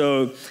doing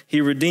so,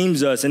 he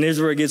redeems us. And here's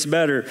where it gets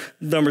better.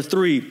 Number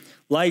 3,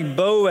 like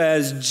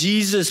Boaz,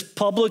 Jesus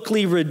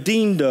publicly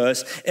redeemed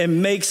us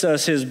and makes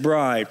us his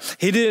bride.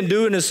 He didn't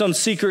do it in some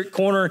secret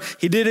corner.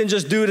 He didn't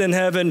just do it in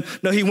heaven.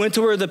 No, he went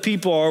to where the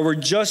people are, where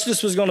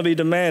justice was going to be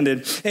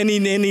demanded. And he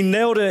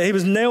nailed it. He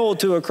was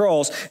nailed to a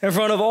cross in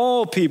front of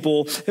all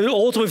people,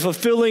 ultimately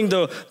fulfilling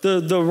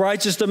the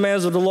righteous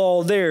demands of the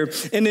law there.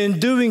 And in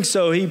doing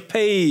so, he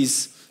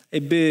pays a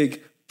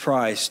big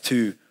price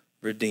to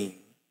redeem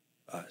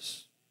us.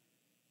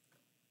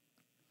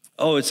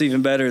 Oh, it's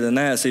even better than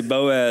that. See,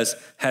 Boaz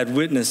had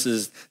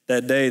witnesses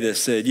that day that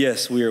said,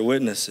 yes, we are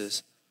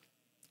witnesses.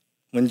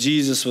 When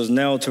Jesus was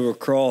nailed to a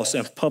cross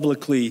and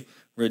publicly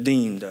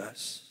redeemed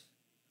us,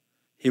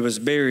 he was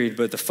buried,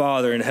 but the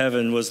Father in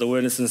heaven was the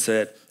witness and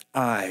said,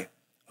 I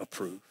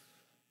approve.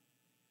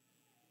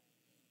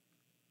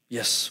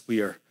 Yes,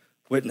 we are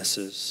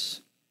witnesses.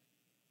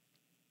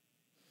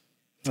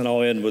 And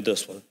I'll end with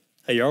this one.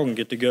 Hey, y'all gonna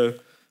get to go?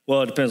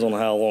 Well, it depends on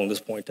how long this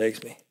point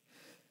takes me.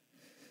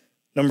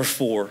 Number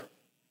 4,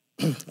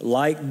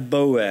 like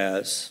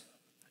Boaz,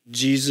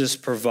 Jesus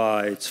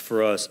provides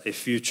for us a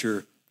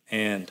future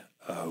and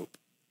a hope.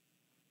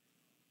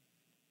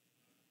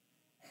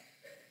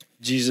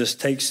 Jesus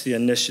takes the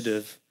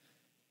initiative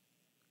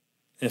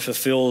and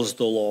fulfills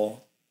the law.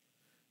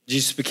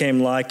 Jesus became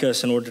like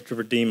us in order to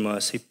redeem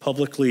us. He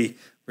publicly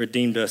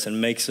redeemed us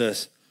and makes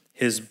us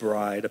his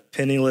bride. A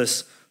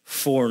penniless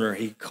foreigner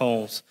he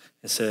calls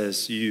and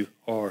says, "You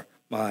are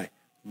my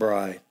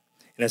bride."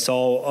 And it's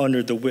all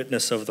under the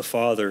witness of the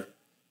Father.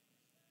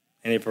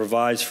 And he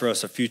provides for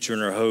us a future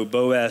and a hope.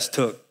 Boaz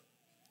took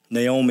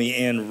Naomi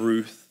and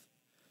Ruth,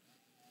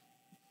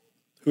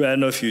 who had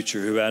no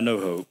future, who had no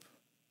hope,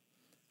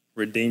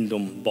 redeemed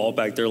them, bought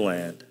back their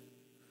land,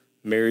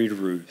 married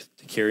Ruth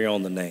to carry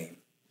on the name.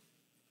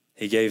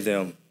 He gave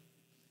them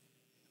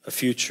a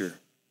future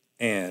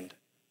and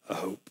a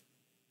hope.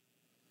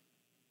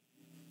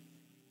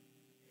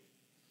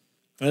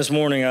 And this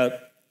morning I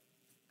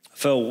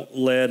felt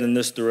led in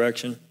this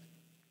direction.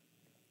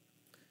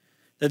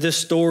 That this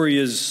story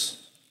it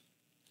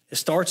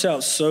starts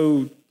out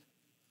so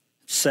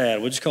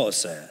sad. We'll just call it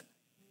sad.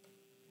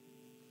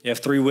 You have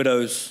 3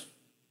 widows.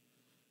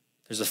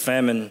 There's a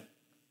famine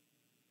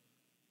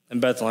in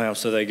Bethlehem,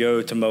 so they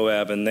go to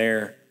Moab, and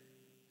there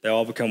they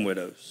all become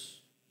widows.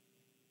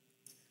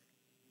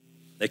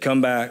 They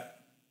come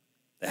back.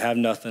 They have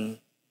nothing.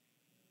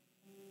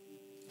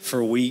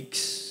 For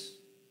weeks,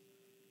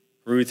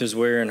 Ruth is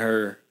wearing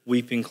her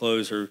weeping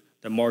clothes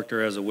that marked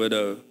her as a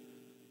widow.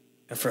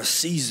 And for a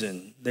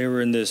season, they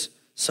were in this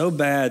so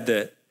bad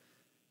that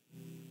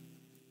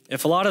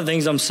if a lot of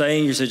things I'm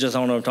saying, you say, just I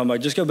don't know what I'm talking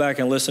about, just go back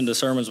and listen to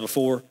sermons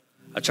before.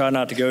 I try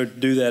not to go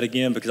do that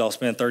again because I'll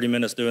spend 30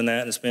 minutes doing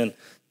that and spend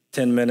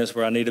 10 minutes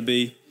where I need to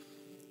be.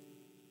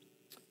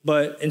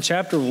 But in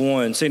chapter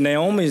 1, see,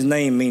 Naomi's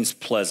name means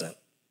pleasant.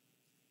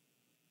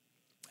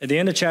 At the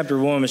end of chapter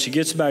 1, when she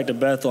gets back to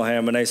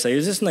Bethlehem and they say,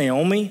 "Is this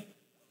Naomi?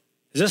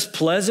 Is this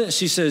pleasant?"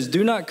 She says,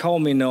 "Do not call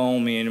me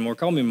Naomi anymore.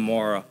 Call me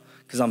Mara,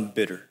 because I'm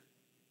bitter."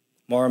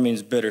 Mara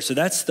means bitter. So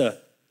that's the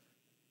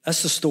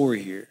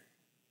story here.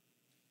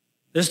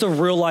 This is the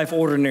real life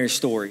ordinary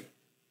story.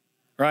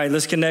 Right?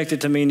 Let's connect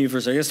it to me and you for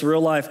a second. It's the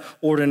real life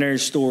ordinary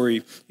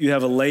story. You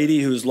have a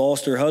lady who's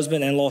lost her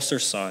husband and lost her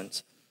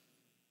sons.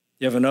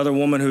 You have another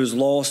woman who's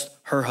lost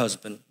her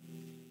husband.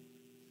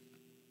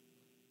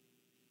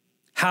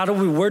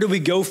 Where do we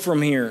go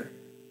from here?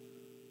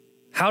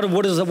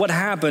 What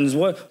happens?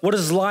 What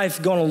is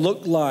life going to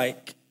look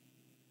like?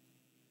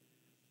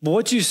 But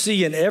what you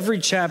see in every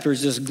chapter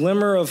is this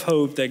glimmer of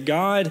hope that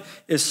God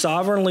is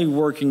sovereignly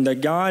working,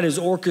 that God is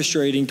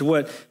orchestrating to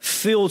what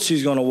field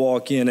she's going to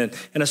walk in. And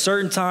in a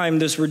certain time,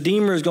 this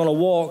Redeemer is going to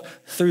walk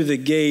through the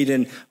gate.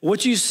 And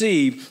what you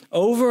see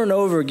over and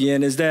over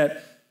again is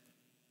that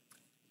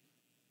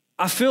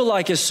I feel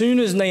like as soon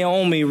as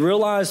Naomi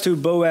realized who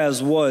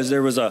Boaz was,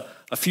 there was a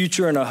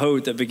future and a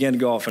hope that began to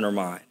go off in her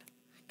mind.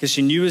 Because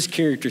she knew his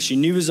character. She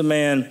knew as a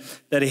man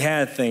that he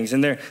had things.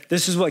 And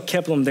this is what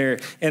kept him there.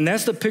 And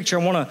that's the picture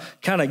I want to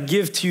kind of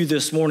give to you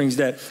this morning, is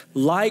that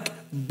like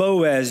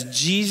Boaz,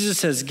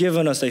 Jesus has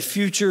given us a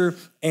future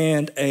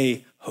and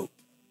a hope.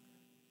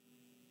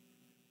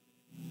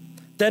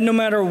 That no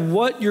matter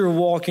what you're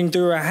walking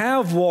through or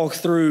have walked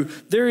through,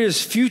 there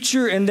is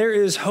future and there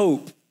is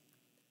hope.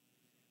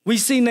 We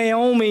see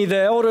Naomi, the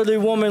elderly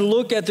woman,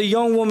 look at the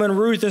young woman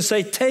Ruth and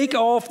say, "Take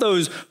off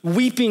those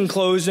weeping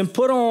clothes and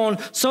put on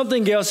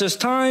something else. It's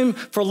time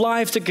for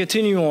life to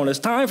continue on. It's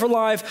time for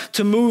life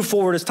to move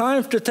forward. It's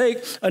time to take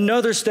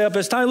another step.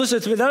 It's time." Listen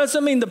to me. That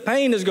doesn't mean the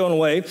pain is going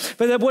away,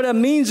 but what that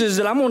means is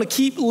that I'm going to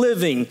keep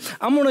living.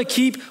 I'm going to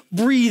keep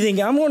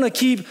breathing. I'm going to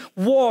keep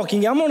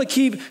walking. I'm going to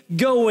keep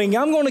going.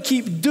 I'm going to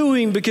keep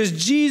doing, because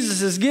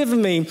Jesus has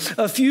given me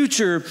a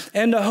future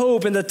and a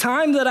hope. And the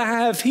time that I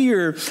have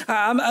here,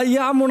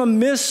 I'm going to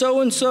miss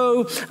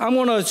so-and-so. I'm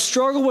going to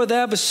struggle with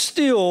that, but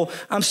still,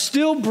 I'm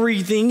still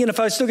breathing. And if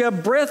I still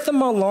got breath in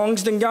my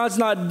lungs, then God's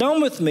not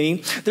done with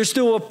me. There's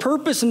still a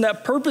purpose, and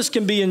that purpose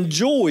can be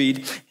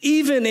enjoyed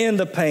even in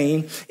the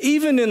pain,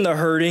 even in the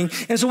hurting.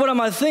 And so what I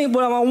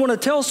want to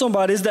tell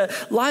somebody is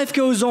that life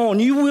goes on.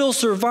 You will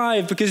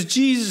survive because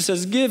Jesus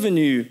has given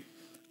you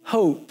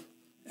hope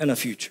and a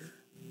future.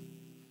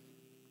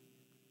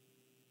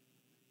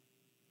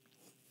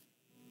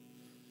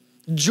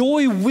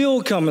 Joy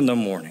will come in the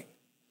morning.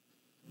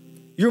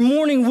 Your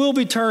morning will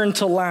be turned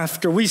to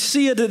laughter. We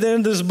see it at the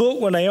end of this book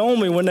when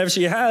Naomi, whenever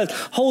she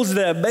holds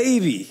that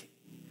baby.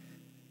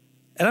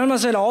 And I'm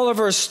not saying all of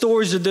our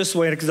stories are this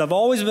way, because I've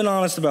always been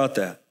honest about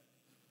that.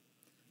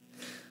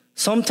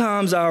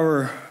 Sometimes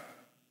our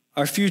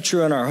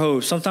future and our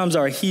hope, sometimes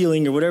our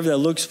healing or whatever that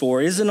looks for,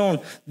 isn't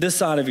on this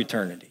side of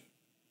eternity.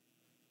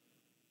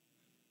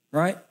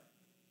 Right?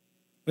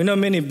 We know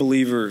many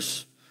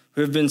believers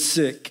who have been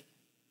sick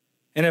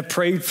and have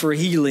prayed for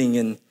healing,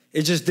 and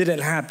it just didn't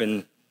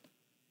happen.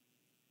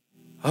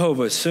 Oh,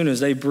 but as soon as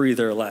they breathe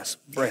their last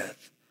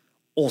breath,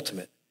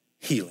 ultimate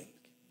healing.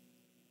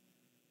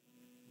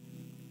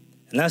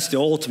 And that's the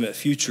ultimate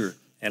future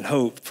and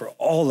hope for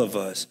all of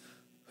us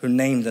who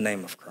name the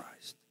name of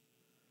Christ.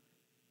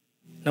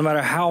 No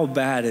matter how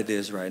bad it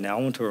is right now,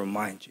 I want to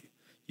remind you,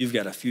 you've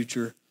got a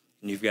future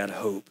and you've got a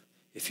hope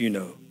if you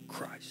know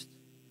Christ.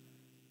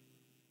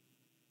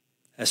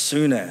 As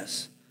soon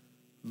as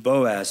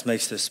Boaz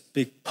makes this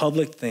big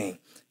public thing,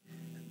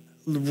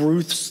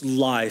 Ruth's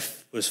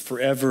life was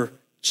forever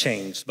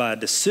changed by a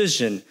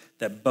decision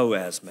that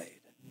Boaz made.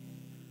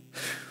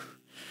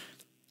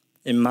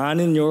 And mine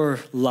and your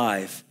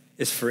life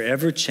is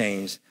forever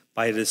changed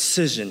by a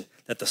decision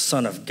that the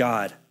Son of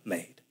God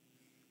made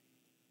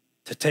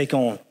to take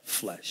on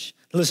flesh.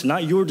 Listen,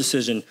 not your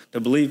decision to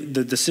believe,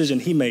 the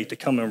decision he made to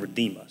come and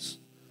redeem us.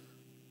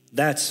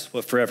 That's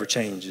what forever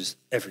changes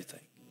everything.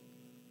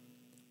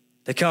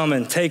 To come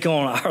and take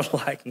on our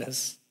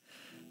likeness,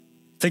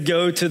 to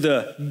go to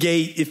the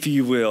gate, if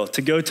you will,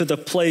 to go to the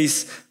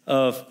place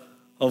of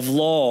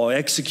law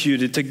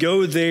executed, to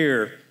go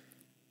there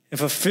and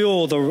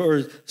fulfill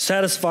or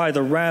satisfy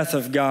the wrath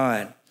of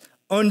God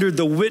under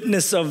the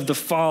witness of the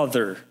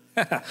Father.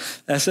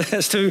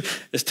 That's too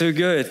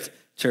good,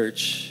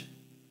 church.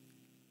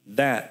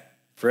 That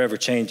forever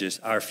changes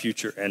our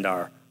future and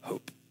our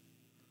hope.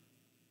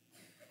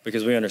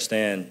 Because we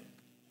understand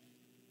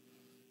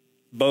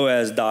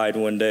Boaz died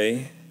one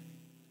day.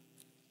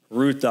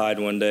 Ruth died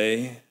one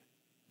day.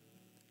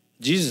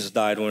 Jesus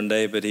died one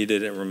day, but he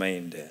didn't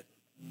remain dead.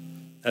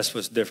 That's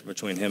what's different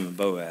between him and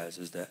Boaz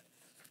is that,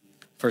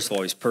 first of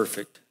all, he's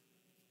perfect.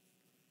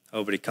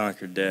 Oh, but he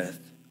conquered death.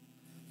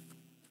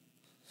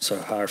 So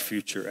our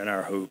future and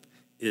our hope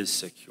is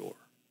secure.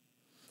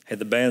 Hey,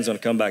 the band's going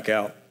to come back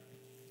out.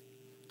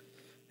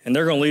 And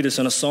they're going to lead us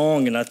in a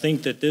song, and I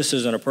think that this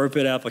is an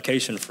appropriate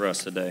application for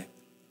us today.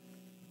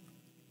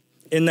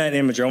 In that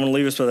imagery, I want to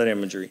leave us with that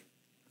imagery.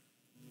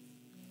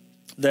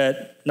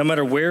 That no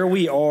matter where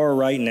we are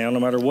right now, no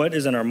matter what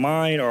is in our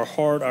mind, our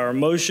heart, our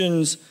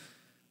emotions,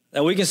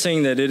 that we can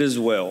sing that it is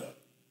well.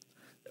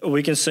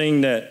 We can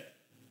sing that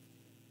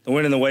the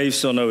wind and the waves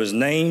still know his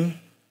name.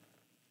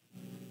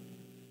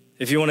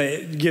 If you want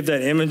to give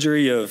that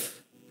imagery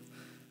of,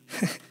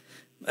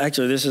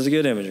 actually, this is a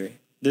good imagery.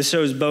 This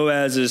shows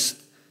Boaz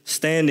is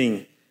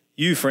standing.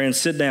 You, friends,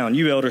 sit down.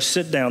 You, elders,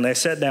 sit down. They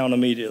sat down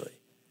immediately.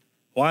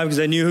 Why? Because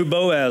they knew who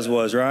Boaz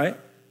was, right?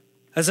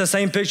 That's the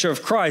same picture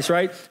of Christ,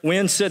 right?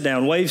 Wind, sit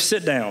down. Waves,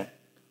 sit down.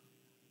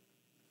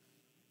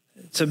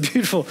 It's a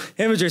beautiful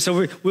imagery.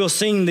 So we'll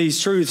sing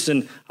these truths.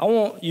 And I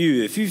want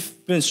you, if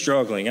you've been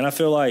struggling, and I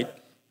feel like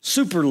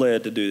super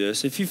led to do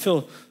this, if you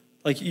feel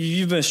like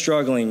you've been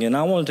struggling, and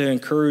I want to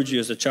encourage you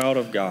as a child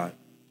of God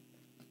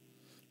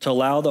to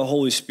allow the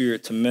Holy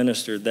Spirit to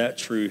minister that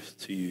truth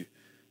to you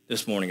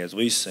this morning as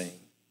we sing,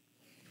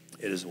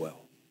 it is well.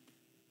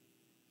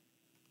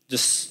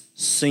 Just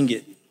sing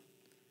it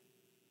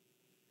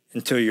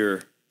until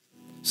you're,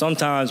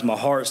 sometimes my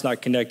heart's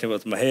not connecting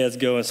with my head's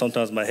going,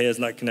 sometimes my head's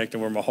not connecting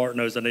where my heart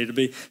knows I need to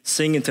be.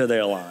 Sing until they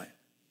align.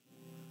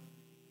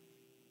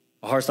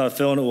 My heart's not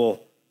feeling it, well,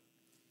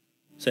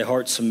 say,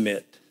 heart,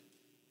 submit.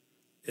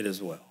 It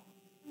is well.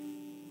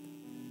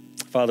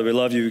 Father, we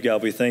love you.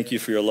 God, we thank you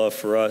for your love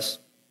for us.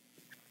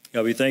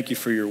 God, we thank you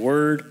for your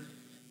word.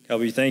 God,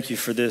 we thank you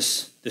for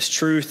this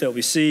truth that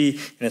we see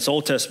in this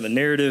Old Testament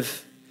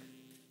narrative.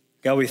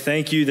 God, we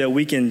thank you that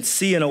we can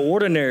see in an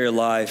ordinary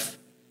life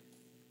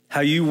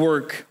how you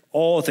work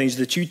all things,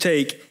 that you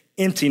take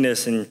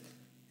emptiness and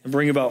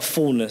bring about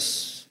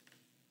fullness.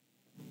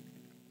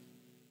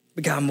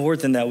 But God, more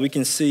than that, we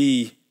can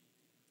see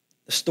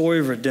the story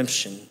of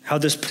redemption, how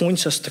this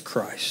points us to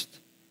Christ.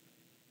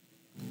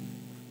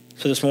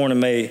 So this morning,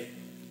 may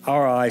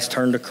our eyes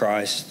turn to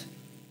Christ.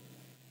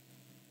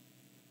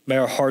 May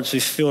our hearts be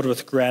filled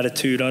with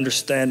gratitude,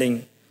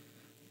 understanding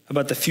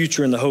about the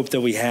future and the hope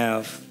that we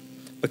have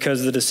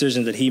because of the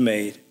decision that he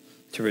made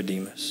to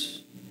redeem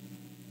us.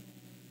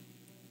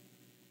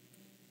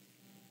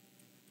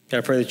 God,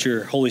 I pray that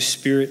your Holy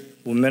Spirit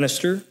will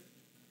minister,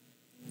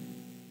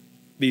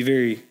 be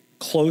very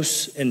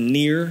close and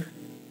near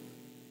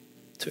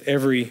to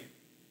every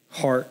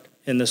heart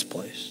in this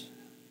place.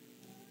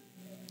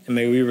 And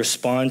may we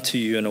respond to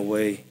you in a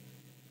way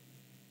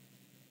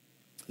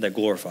that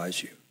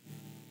glorifies you.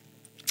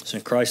 So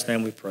in Christ's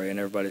name we pray, and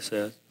everybody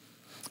says,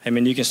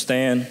 amen. You can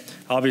stand.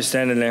 I'll be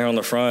standing there on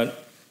the front.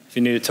 If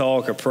you need to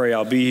talk or pray,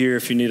 I'll be here.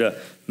 If you need to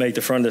make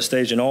the front of the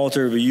stage an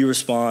altar, but you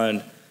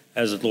respond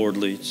as the Lord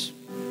leads.